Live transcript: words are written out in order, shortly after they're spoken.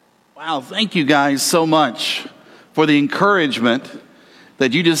Wow, thank you guys so much for the encouragement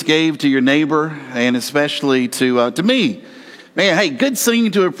that you just gave to your neighbor and especially to me. Man, hey, good singing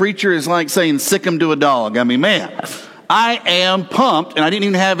to a preacher is like saying sick 'em to a dog. I mean, man, I am pumped, and I didn't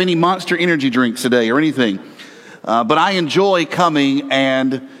even have any Monster energy drinks today or anything. But I enjoy coming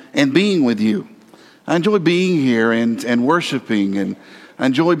and being with you. I enjoy being here and worshiping, and I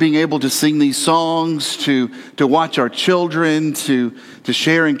enjoy being able to sing these songs, to watch our children, to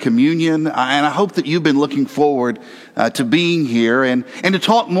share in communion. And I hope that you've been looking forward to being here and to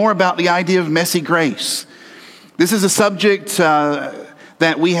talk more about the idea of messy grace. This is a subject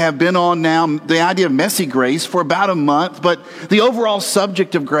that we have been on now, the idea of messy grace, for about a month, but the overall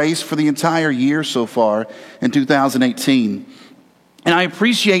subject of grace for the entire year so far in 2018. And I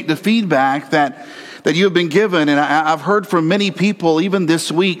appreciate the feedback that you have been given, and I've heard from many people even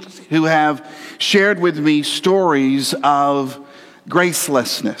this week who have shared with me stories of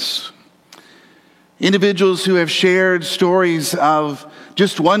gracelessness. Individuals who have shared stories of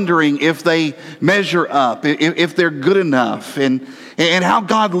just wondering if they measure up, if they're good enough, and how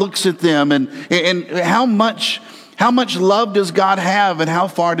God looks at them, and how much love does God have, and how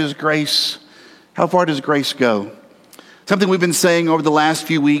far does grace go? Something we've been saying over the last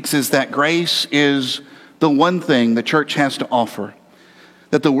few weeks is that grace is the one thing the church has to offer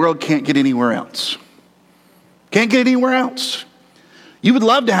that the world can't get anywhere else. Can't get anywhere else. You would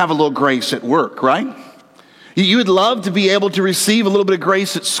love to have a little grace at work, right? You would love to be able to receive a little bit of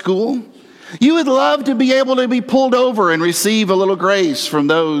grace at school. You would love to be able to be pulled over and receive a little grace from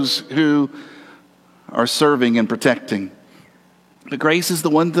those who are serving and protecting. But grace is the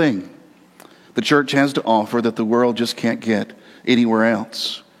one thing the church has to offer that the world just can't get anywhere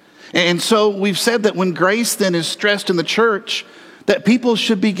else. And so we've said that when grace then is stressed in the church, that people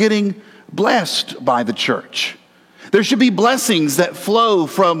should be getting blessed by the church. There should be blessings that flow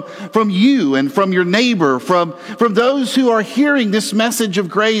from you and from your neighbor, from those who are hearing this message of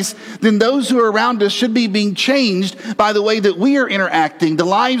grace. Then those who are around us should be being changed by the way that we are interacting, the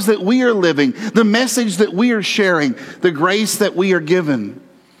lives that we are living, the message that we are sharing, the grace that we are given.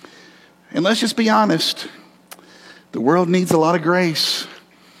 And let's just be honest, the world needs a lot of grace.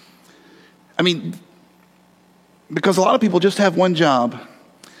 I mean, because a lot of people just have one job,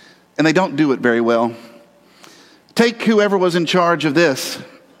 and they don't do it very well. Take whoever was in charge of this.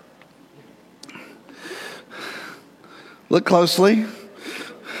 Look closely.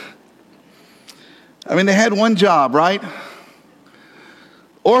 I mean, they had one job, right?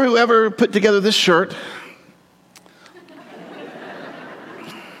 Or whoever put together this shirt.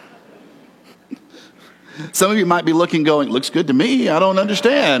 Some of you might be looking, going, looks good to me. I don't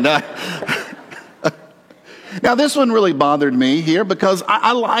understand. Now, this one really bothered me here because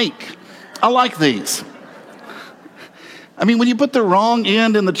I like these. I mean, when you put the wrong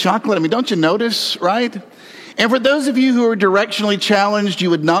end in the chocolate, I mean, don't you notice, right? And for those of you who are directionally challenged, you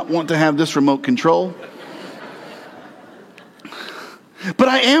would not want to have this remote control. But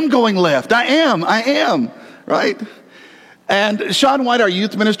I am going left. I am, right? And Sean White, our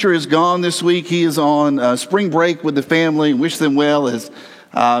youth minister, is gone this week. He is on spring break with the family. Wish them well as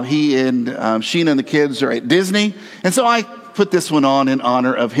he and Sheena and the kids are at Disney. And so I put this one on in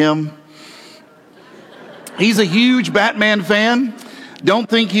honor of him. He's a huge Batman fan. Don't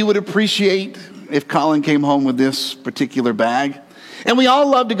think he would appreciate if Colin came home with this particular bag. And we all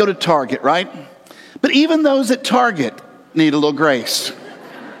love to go to Target, right? But even those at Target need a little grace.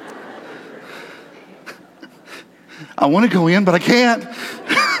 I want to go in, but I can't.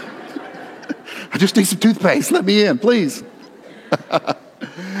 I just need some toothpaste. Let me in, please.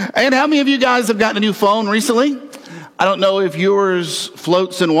 And how many of you guys have gotten a new phone recently? I don't know if yours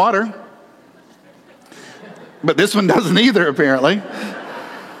floats in water, but this one doesn't either, apparently.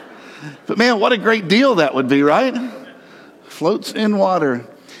 But man, what a great deal that would be, right? Floats in water.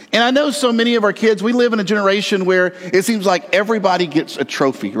 And I know so many of our kids, we live in a generation where it seems like everybody gets a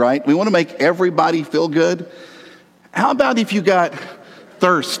trophy, right? We want to make everybody feel good. How about if you got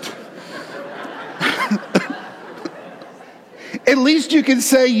thirst? At least you can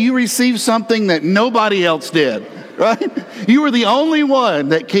say you received something that nobody else did, right? You were the only one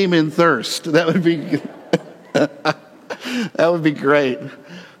that came in thirst. That would be that would be great.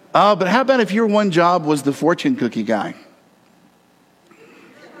 But how about if your one job was the fortune cookie guy?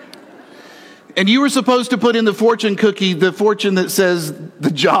 And you were supposed to put in the fortune cookie the fortune that says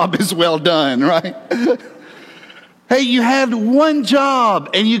the job is well done, right? Hey, you had one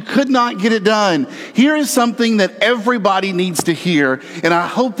job and you could not get it done. Here is something that everybody needs to hear, and I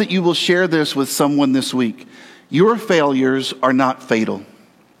hope that you will share this with someone this week. Your failures are not fatal.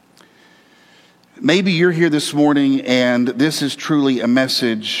 Maybe you're here this morning and this is truly a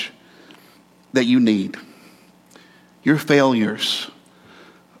message that you need. Your failures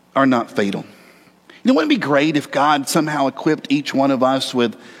are not fatal. You know, wouldn't it be great if God somehow equipped each one of us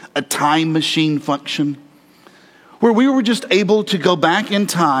with a time machine function where we were just able to go back in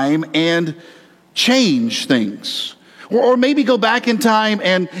time and change things? Or maybe go back in time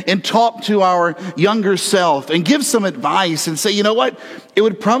and talk to our younger self and give some advice and say, you know what? It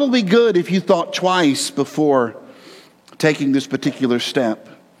would probably be good if you thought twice before taking this particular step.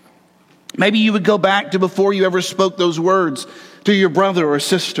 Maybe you would go back to before you ever spoke those words to your brother or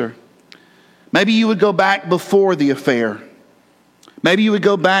sister. Maybe you would go back before the affair. Maybe you would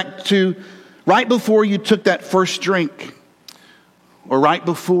go back to right before you took that first drink, or right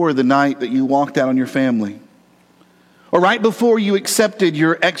before the night that you walked out on your family, or right before you accepted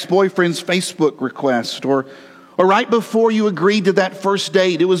your ex-boyfriend's Facebook request, or right before you agreed to that first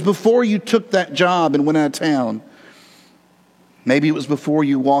date. It was before you took that job and went out of town. Maybe it was before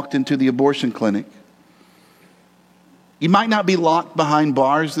you walked into the abortion clinic. You might not be locked behind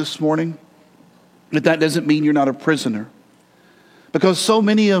bars this morning, but that doesn't mean you're not a prisoner. Because so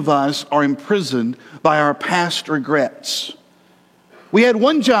many of us are imprisoned by our past regrets. We had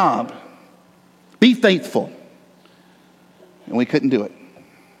one job, be faithful, and we couldn't do it.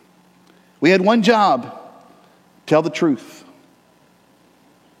 We had one job, tell the truth,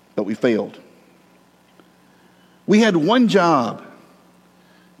 but we failed. We had one job,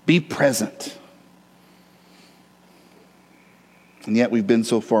 be present, and yet we've been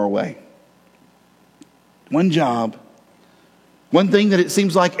so far away. One job, one thing that it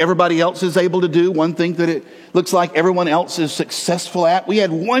seems like everybody else is able to do, one thing that it looks like everyone else is successful at. We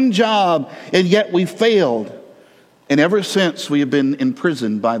had one job, and yet we failed. And ever since, we have been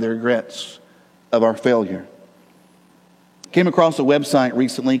imprisoned by the regrets of our failure. Came across a website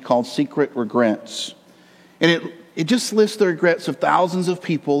recently called Secret Regrets. And it just lists the regrets of thousands of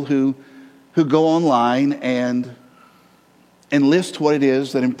people who go online and list what it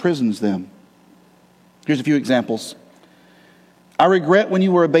is that imprisons them. Here's a few examples. I regret when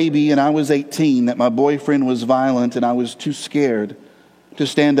you were a baby and I was 18 that my boyfriend was violent and I was too scared to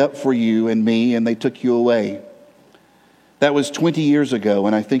stand up for you and me, and they took you away. That was 20 years ago,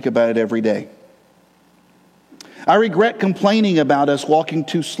 and I think about it every day. I regret complaining about us walking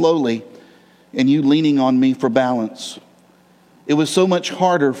too slowly and you leaning on me for balance. It was so much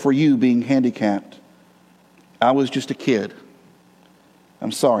harder for you being handicapped. I was just a kid.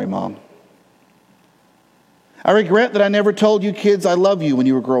 I'm sorry, Mom. I regret that I never told you kids I love you when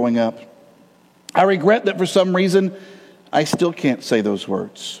you were growing up. I regret that for some reason I still can't say those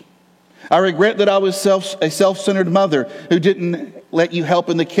words. I regret that I was a self-centered mother who didn't let you help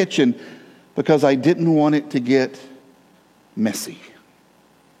in the kitchen because I didn't want it to get messy.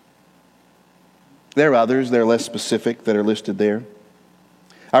 There are others, they're less specific, that are listed there.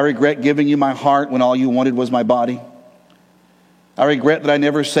 I regret giving you my heart when all you wanted was my body. I regret that I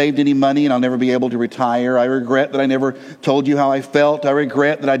never saved any money and I'll never be able to retire. I regret that I never told you how I felt. I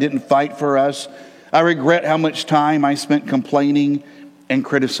regret that I didn't fight for us. I regret how much time I spent complaining and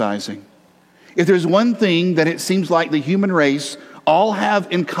criticizing. If there's one thing that it seems like the human race all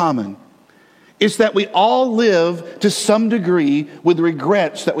have in common, it's that we all live to some degree with the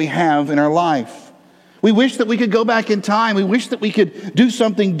regrets that we have in our life. We wish that we could go back in time. We wish that we could do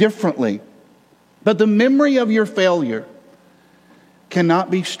something differently. But the memory of your failure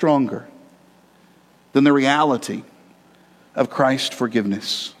cannot be stronger than the reality of Christ's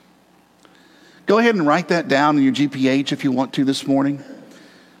forgiveness. Go ahead and write that down in your GPH if you want to this morning.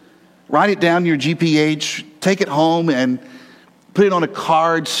 Write it down in your GPH, take it home and put it on a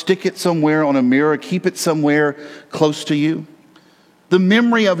card, stick it somewhere on a mirror, keep it somewhere close to you. The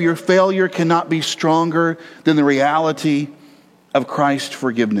memory of your failure cannot be stronger than the reality of Christ's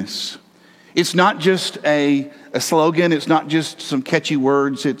forgiveness. It's not just a slogan. It's not just some catchy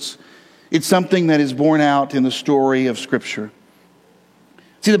words. It's something that is borne out in the story of Scripture.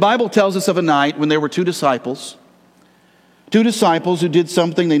 See, the Bible tells us of a night when there were two disciples who did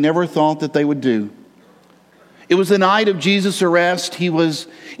something they never thought that they would do. It was the night of Jesus' arrest. He was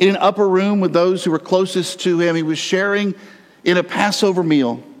in an upper room with those who were closest to him. He was sharing in a Passover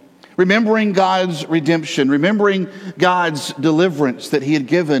meal, remembering God's redemption, remembering God's deliverance that he had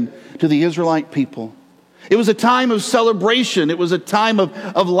given to the Israelite people. It was a time of celebration. It was a time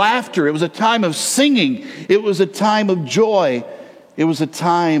of laughter. It was a time of singing. It was a time of joy. It was a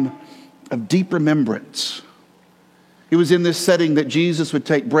time of deep remembrance. It was in this setting that Jesus would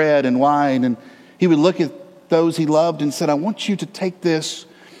take bread and wine, and he would look at those he loved and said, I want you to take this,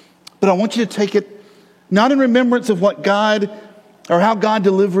 but I want you to take it not in remembrance of what God or how God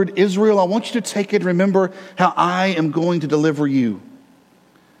delivered Israel. I want you to take it and remember how I am going to deliver you.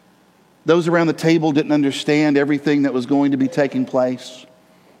 Those around the table didn't understand everything that was going to be taking place.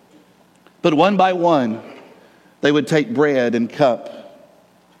 But one by one, they would take bread and cup.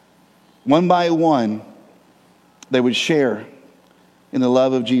 One by one, they would share in the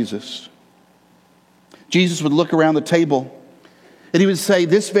love of Jesus. Jesus would look around the table and he would say,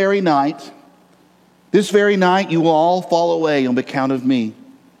 this very night, you will all fall away on account of me.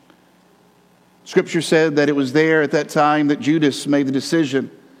 Scripture said that it was there at that time that Judas made the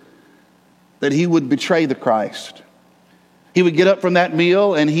decision that he would betray the Christ. He would get up from that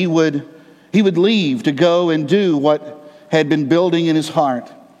meal and he would leave to go and do what had been building in his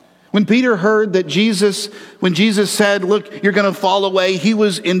heart. When Peter heard that when Jesus said, look, you're going to fall away, he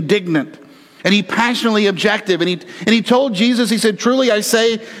was indignant and he passionately objected. And he told Jesus, he said, truly I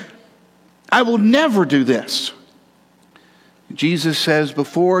say, I will never do this. Jesus says,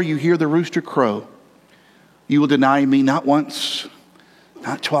 before you hear the rooster crow, you will deny me not once,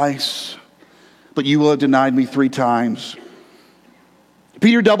 not twice, but you will have denied me 3 times.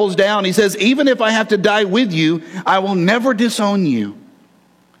 Peter doubles down. He says, even if I have to die with you, I will never disown you.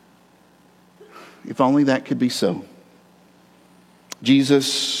 If only that could be so.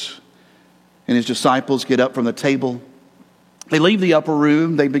 Jesus and his disciples get up from the table. They leave the upper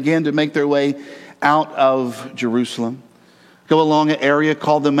room. They begin to make their way out of Jerusalem. Go along an area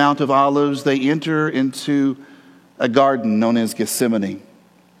called the Mount of Olives. They enter into a garden known as Gethsemane.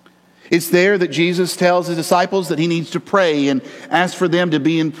 It's there that Jesus tells his disciples that he needs to pray and ask for them to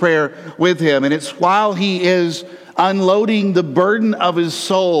be in prayer with him. And it's while he is unloading the burden of his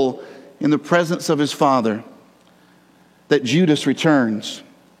soul in the presence of his Father that Judas returns,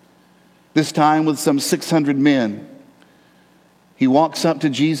 this time with some 600 men. He walks up to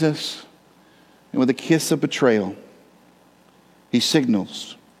Jesus and with a kiss of betrayal, he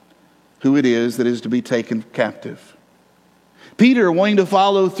signals who it is that is to be taken captive. Peter, wanting to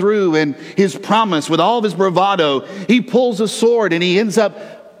follow through in his promise with all of his bravado, he pulls a sword and he ends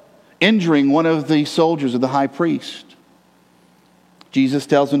up injuring one of the soldiers of the high priest. Jesus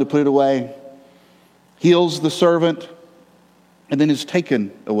tells him to put it away, heals the servant, and then is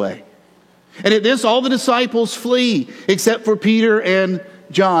taken away. And at this, all the disciples flee, except for Peter and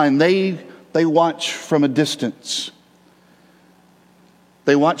John. They watch from a distance.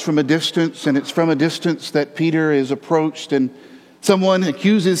 They watch from a distance, and it's from a distance that Peter is approached, and someone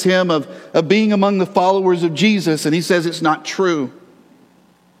accuses him of being among the followers of Jesus, and he says it's not true.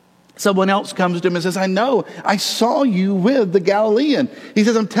 Someone else comes to him and says, I know, I saw you with the Galilean. He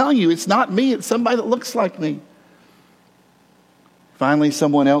says, I'm telling you, it's not me, it's somebody that looks like me. Finally,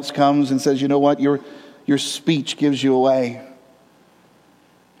 someone else comes and says, you know what, your speech gives you away.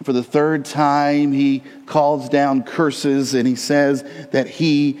 For the 3rd time, he calls down curses and he says that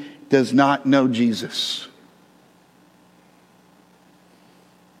he does not know Jesus.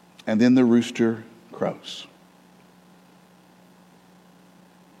 And then the rooster crows.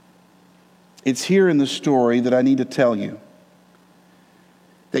 It's here in the story that I need to tell you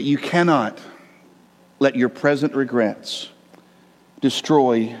that you cannot let your present regrets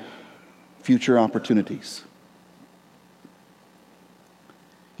destroy future opportunities.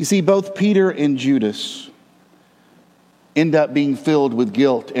 You see, both Peter and Judas end up being filled with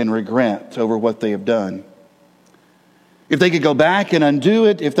guilt and regret over what they have done. If they could go back and undo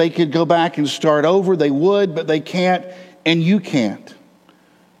it, if they could go back and start over, they would, but they can't, and you can't.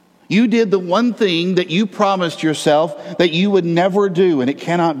 You did the one thing that you promised yourself that you would never do, and it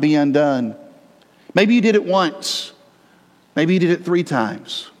cannot be undone. Maybe you did it once. Maybe you did it 3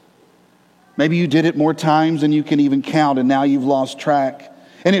 times. Maybe you did it more times than you can even count, and now you've lost track.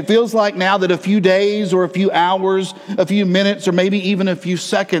 And it feels like now that a few days or a few hours, a few minutes, or maybe even a few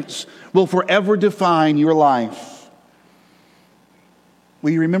seconds will forever define your life.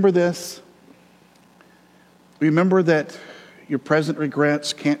 Will you remember this? Remember that your present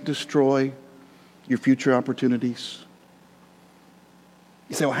regrets can't destroy your future opportunities.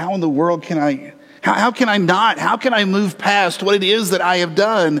 You say, well, how in the world can I, how can I not? How can I move past what it is that I have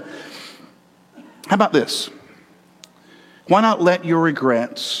done? How about this? Why not let your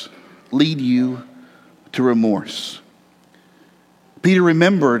regrets lead you to remorse? Peter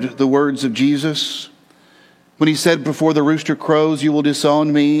remembered the words of Jesus when he said, before the rooster crows, you will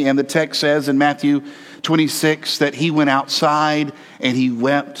disown me. And the text says in Matthew 26 that he went outside and he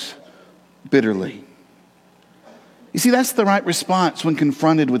wept bitterly. You see, that's the right response when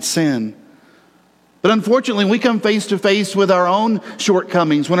confronted with sin. But unfortunately, we come face to face with our own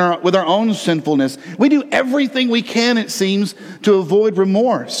shortcomings, with our own sinfulness. We do everything we can, it seems, to avoid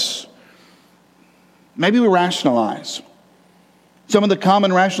remorse. Maybe we rationalize. Some of the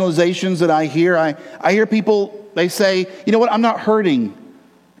common rationalizations that I hear people, they say, you know what, I'm not hurting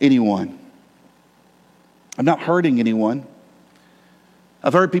anyone. I'm not hurting anyone.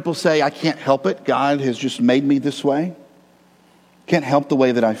 I've heard people say, I can't help it. God has just made me this way. Can't help the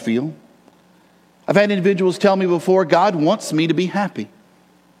way that I feel. I've had individuals tell me before, God wants me to be happy.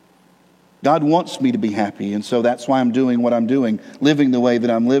 God wants me to be happy, and so that's why I'm doing what I'm doing, living the way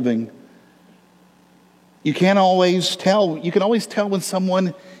that I'm living. You can always tell when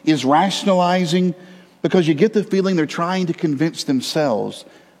someone is rationalizing, because you get the feeling they're trying to convince themselves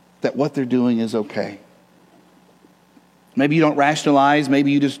that what they're doing is okay. Maybe you don't rationalize,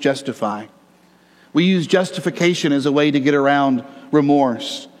 maybe you just justify. We use justification as a way to get around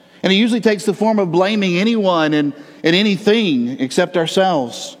remorse. And it usually takes the form of blaming anyone and anything except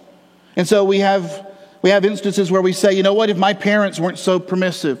ourselves. And so we have instances where we say, you know what, if my parents weren't so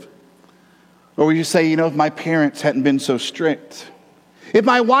permissive. Or we just say, you know, if my parents hadn't been so strict. If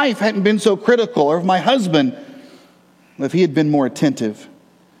my wife hadn't been so critical. Or if my husband, if he had been more attentive.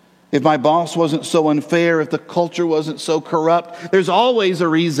 If my boss wasn't so unfair, if the culture wasn't so corrupt, there's always a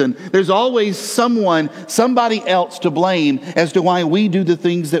reason. There's always somebody else to blame as to why we do the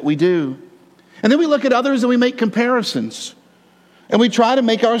things that we do. And then we look at others and we make comparisons. And we try to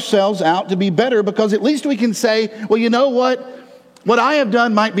make ourselves out to be better, because at least we can say, well, you know what? What I have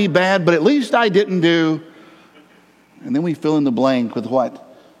done might be bad, but at least I didn't do. And then we fill in the blank with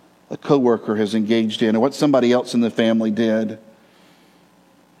what a coworker has engaged in or what somebody else in the family did.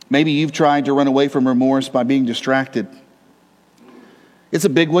 Maybe you've tried to run away from remorse by being distracted. It's a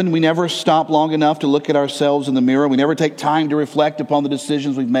big one. We never stop long enough to look at ourselves in the mirror. We never take time to reflect upon the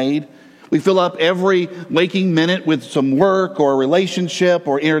decisions we've made. We fill up every waking minute with some work or a relationship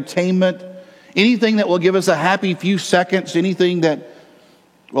or entertainment. Anything that will give us a happy few seconds. Anything that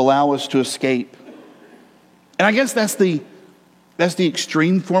will allow us to escape. And I guess that's the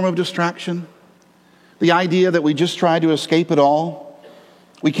extreme form of distraction. The idea that we just try to escape it all.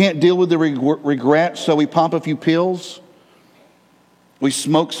 We can't deal with the regret, so we pop a few pills. We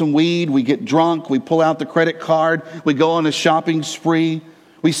smoke some weed. We get drunk. We pull out the credit card. We go on a shopping spree.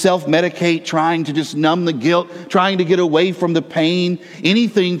 We self-medicate, trying to just numb the guilt, trying to get away from the pain,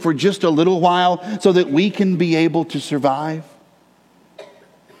 anything for just a little while so that we can be able to survive.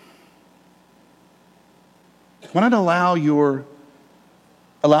 Why not allow your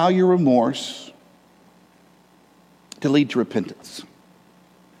remorse to lead to repentance?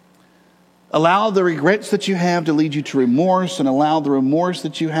 Allow the regrets that you have to lead you to remorse, and allow the remorse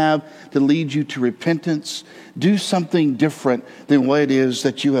that you have to lead you to repentance. Do something different than what it is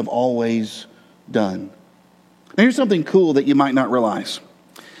that you have always done. Now, here's something cool that you might not realize.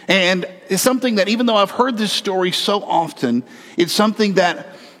 And it's something that, even though I've heard this story so often, it's something that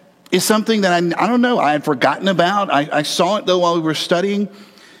I don't know, I had forgotten about. I saw it, though, while we were studying.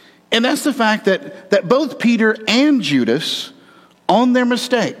 And that's the fact that both Peter and Judas own their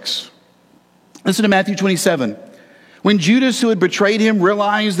mistakes. Listen to Matthew 27. When Judas, who had betrayed him,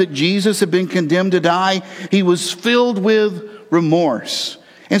 realized that Jesus had been condemned to die, he was filled with remorse.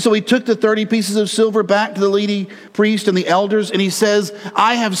 And so he took the 30 pieces of silver back to the leading priest and the elders, and he says,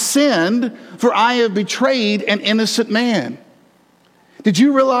 I have sinned, for I have betrayed an innocent man. Did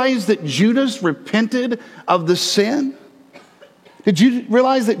you realize that Judas repented of the sin? Did you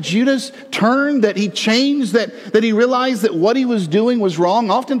realize that Judas turned, that he changed, that he realized that what he was doing was wrong?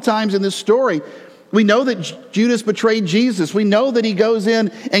 Oftentimes in this story, we know that Judas betrayed Jesus. We know that he goes in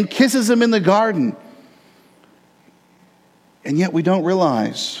and kisses him in the garden. And yet we don't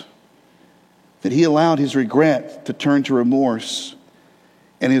realize that he allowed his regret to turn to remorse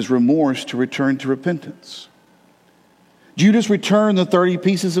and his remorse to return to repentance. Judas returned the 30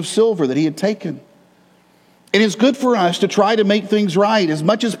 pieces of silver that he had taken. It is good for us to try to make things right. As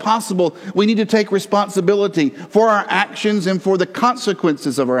much as possible, we need to take responsibility for our actions and for the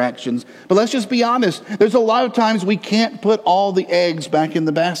consequences of our actions. But let's just be honest. There's a lot of times we can't put all the eggs back in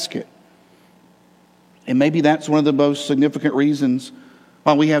the basket. And maybe that's one of the most significant reasons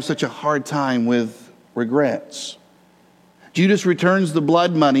why we have such a hard time with regrets. Judas returns the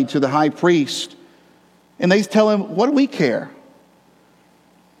blood money to the high priest. And they tell him, what do we care?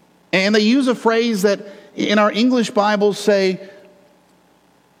 And they use a phrase that in our English Bibles say,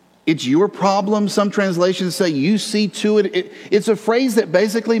 it's your problem. Some translations say, you see to it. It's a phrase that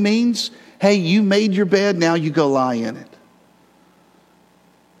basically means, hey, you made your bed, now you go lie in it.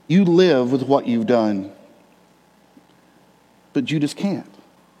 You live with what you've done. But Judas can't.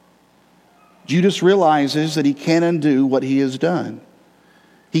 Judas realizes that he can't undo what he has done.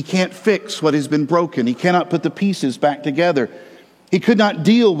 He can't fix what has been broken. He cannot put the pieces back together. He could not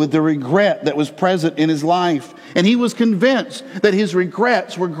deal with the regret that was present in his life. And he was convinced that his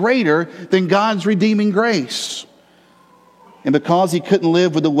regrets were greater than God's redeeming grace. And because he couldn't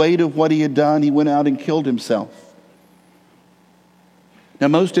live with the weight of what he had done, he went out and killed himself. Now,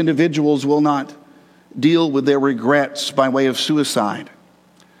 most individuals will not deal with their regrets by way of suicide.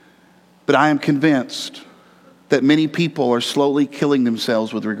 But I am convinced that many people are slowly killing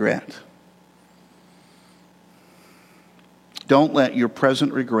themselves with regret. Don't let your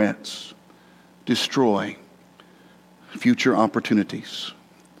present regrets destroy future opportunities.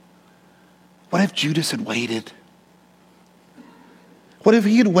 What if Judas had waited? What if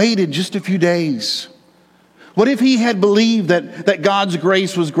he had waited just a few days? What if he had believed that God's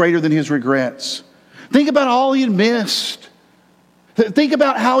grace was greater than his regrets? Think about all he had missed. Think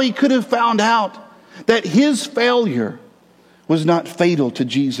about how he could have found out that his failure was not fatal to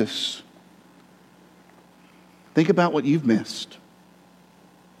Jesus. Think about what you've missed.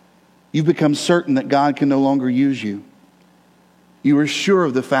 You've become certain that God can no longer use you. You are sure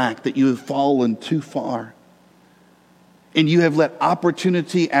of the fact that you have fallen too far. And you have let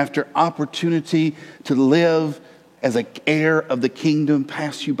opportunity after opportunity to live as an heir of the kingdom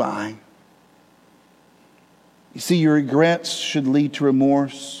pass you by. You see, your regrets should lead to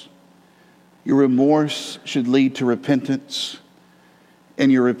remorse. Your remorse should lead to repentance.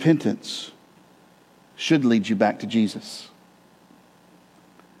 And your repentance should lead you back to Jesus.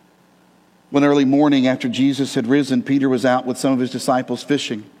 One early morning after Jesus had risen, Peter was out with some of his disciples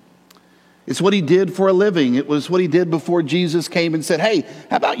fishing. It's what he did for a living. It was what he did before Jesus came and said, "Hey,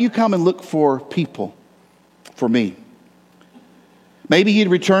 how about you come and look for people for me?" Maybe he'd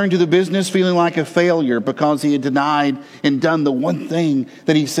returned to the business feeling like a failure because he had denied and done the one thing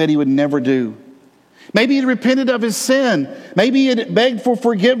that he said he would never do. Maybe he'd repented of his sin. Maybe he had begged for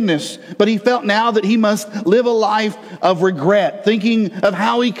forgiveness, but he felt now that he must live a life of regret, thinking of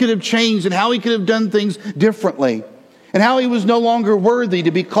how he could have changed and how he could have done things differently, and how he was no longer worthy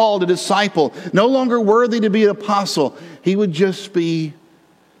to be called a disciple, no longer worthy to be an apostle. He would just be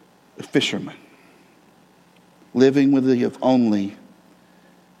a fisherman, living with the if only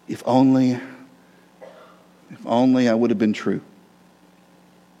I would have been true.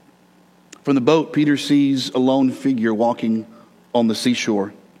 From the boat, Peter sees a lone figure walking on the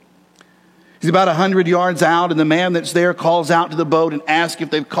seashore. He's about 100 yards out, and the man that's there calls out to the boat and asks if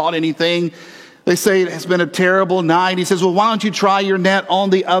they've caught anything. They say it has been a terrible night. He says, "Well, why don't you try your net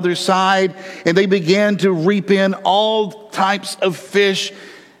on the other side?" And they began to reap in all types of fish.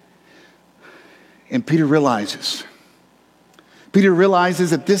 And Peter realizes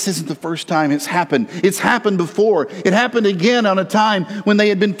that this isn't the first time it's happened. It's happened before. It happened again on a time when they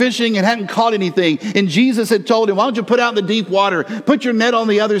had been fishing and hadn't caught anything. And Jesus had told him, "Why don't you put out in the deep water? Put your net on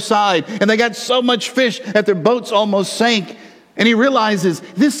the other side." And they got so much fish that their boats almost sank. And he realizes,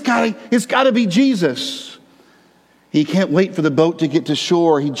 it's got to be Jesus. He can't wait for the boat to get to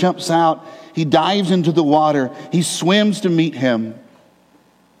shore. He jumps out. He dives into the water. He swims to meet him.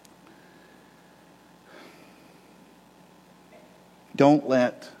 Don't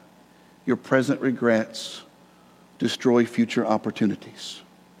let your present regrets destroy future opportunities.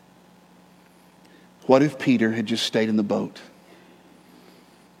 What if Peter had just stayed in the boat?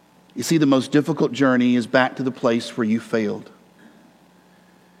 You see, the most difficult journey is back to the place where you failed.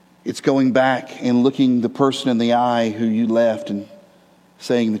 It's going back and looking the person in the eye who you left and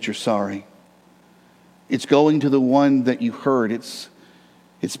saying that you're sorry. It's going to the one that you hurt. It's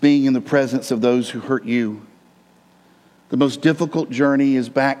being in the presence of those who hurt you. The most difficult journey is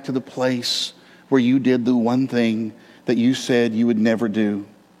back to the place where you did the one thing that you said you would never do.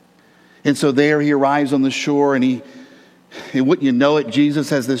 And so there he arrives on the shore, and wouldn't you know it, Jesus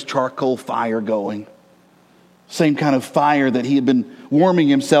has this charcoal fire going. Same kind of fire that he had been warming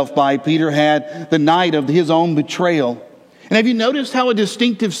himself by, Peter had the night of his own betrayal. And have you noticed how a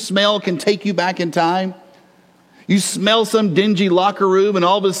distinctive smell can take you back in time? You smell some dingy locker room, and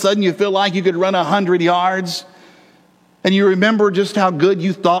all of a sudden you feel like you could run 100 yards. And you remember just how good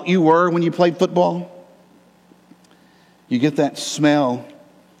you thought you were when you played football. You get that smell,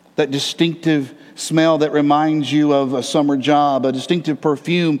 that distinctive smell that reminds you of a summer job, a distinctive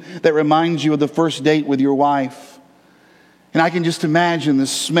perfume that reminds you of the first date with your wife. And I can just imagine the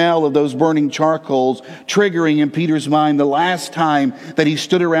smell of those burning charcoals triggering in Peter's mind the last time that he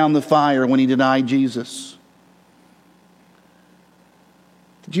stood around the fire when he denied Jesus.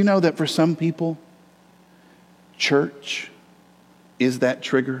 Did you know that for some people, church is that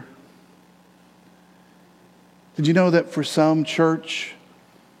trigger? Did you know that for some, church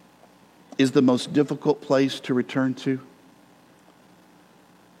is the most difficult place to return to?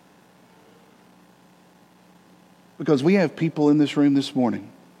 Because we have people in this room this morning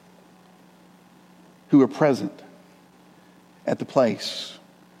who are present at the place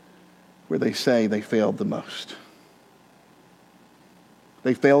where they say they failed the most.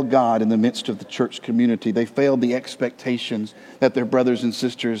 They failed God in the midst of the church community. They failed the expectations that their brothers and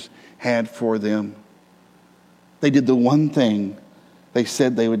sisters had for them. They did the one thing they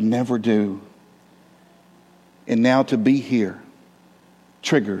said they would never do. And now to be here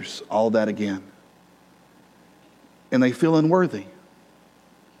triggers all that again. And they feel unworthy.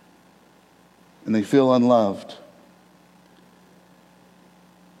 And they feel unloved.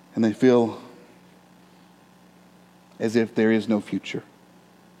 And they feel as if there is no future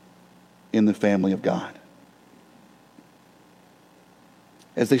in the family of God.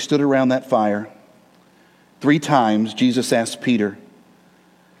 As they stood around that fire, 3 times Jesus asked Peter,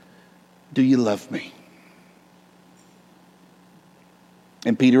 "Do you love me?"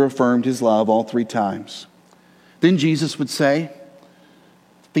 And Peter affirmed his love all 3 times. Then Jesus would say,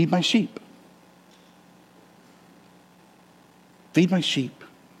 "Feed my sheep. Feed my sheep."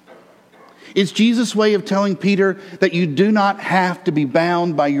 It's Jesus' way of telling Peter that you do not have to be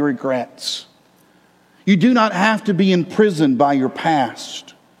bound by your regrets. You do not have to be imprisoned by your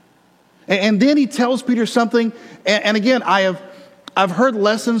past. And then he tells Peter something, and again, I've heard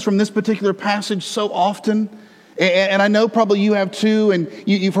lessons from this particular passage so often, and I know probably you have too, and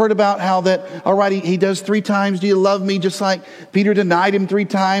you've heard about how that, all right, he does 3 times, "Do you love me?" just like Peter denied him 3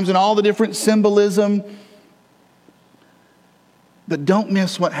 times, and all the different symbolism. But don't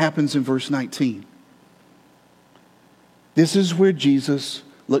miss what happens in verse 19. This is where Jesus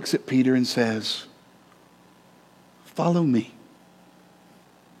looks at Peter and says, "Follow me.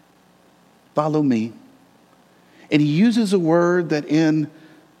 Follow me." And he uses a word that in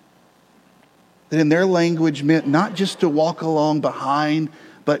their language meant not just to walk along behind,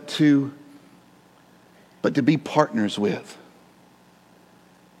 but to be partners with.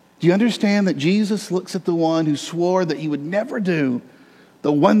 Do you understand that Jesus looks at the one who swore that he would never do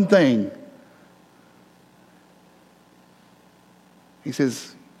the one thing? He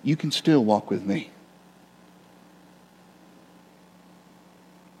says, "You can still walk with me."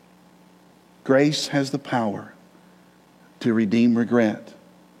 Grace has the power to redeem regret.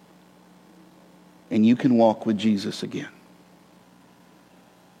 And you can walk with Jesus again.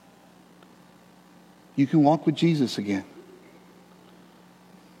 You can walk with Jesus again.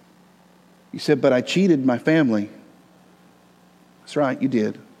 You said, "But I cheated my family." That's right, you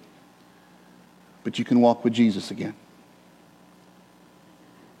did. But you can walk with Jesus again.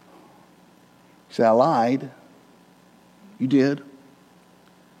 You said, "I lied." You did.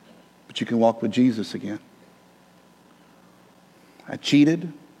 But you can walk with Jesus again. I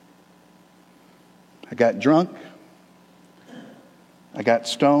cheated. I got drunk. I got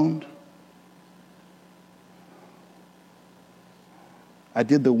stoned. I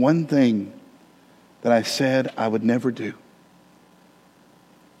did the one thing that I said I would never do.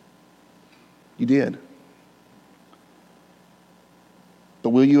 You did. But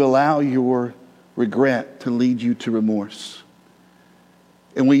will you allow your regret to lead you to remorse?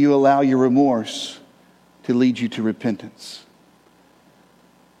 And will you allow your remorse to lead you to repentance?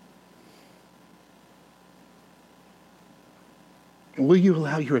 And will you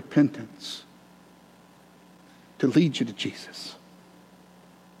allow your repentance to lead you to Jesus?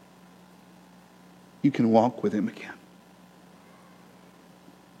 You can walk with him again.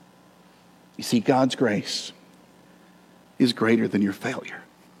 You see, God's grace is greater than your failure.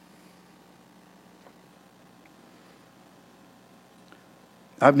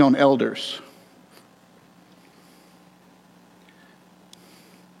 I've known elders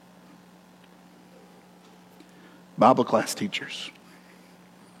Bible class teachers,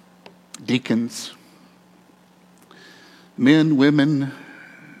 deacons, men, women,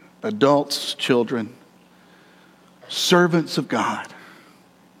 adults, children, servants of God,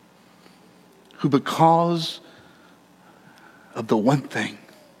 who because of the one thing,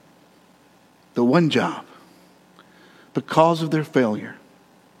 the one job, because of their failure,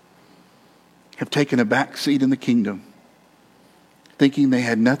 have taken a back seat in the kingdom, thinking they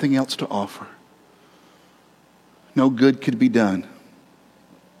had nothing else to offer. No good could be done,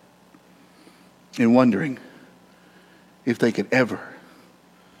 and wondering if they could ever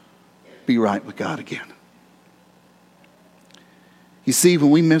be right with God again. You see, when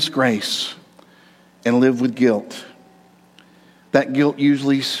we miss grace and live with guilt, that guilt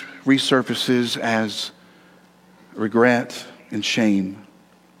usually resurfaces as regret and shame.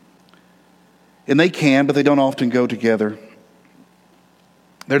 And they can, but they don't often go together.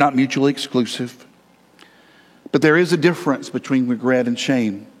 They're not mutually exclusive. But there is a difference between regret and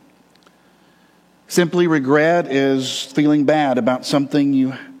shame. Simply regret is feeling bad about something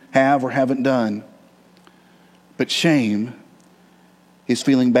you have or haven't done. But shame is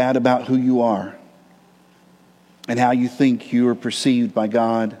feeling bad about who you are and how you think you are perceived by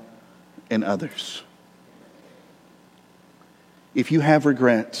God and others. If you have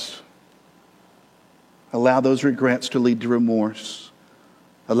regrets, allow those regrets to lead to remorse.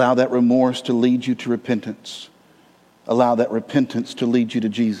 Allow that remorse to lead you to repentance. Allow that repentance to lead you to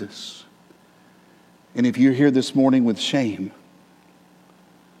Jesus. And if you're here this morning with shame,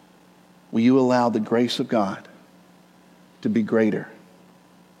 will you allow the grace of God to be greater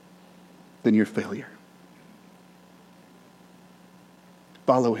than your failure?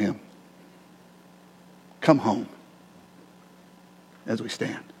 Follow him. Come home as we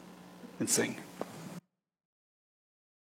stand and sing.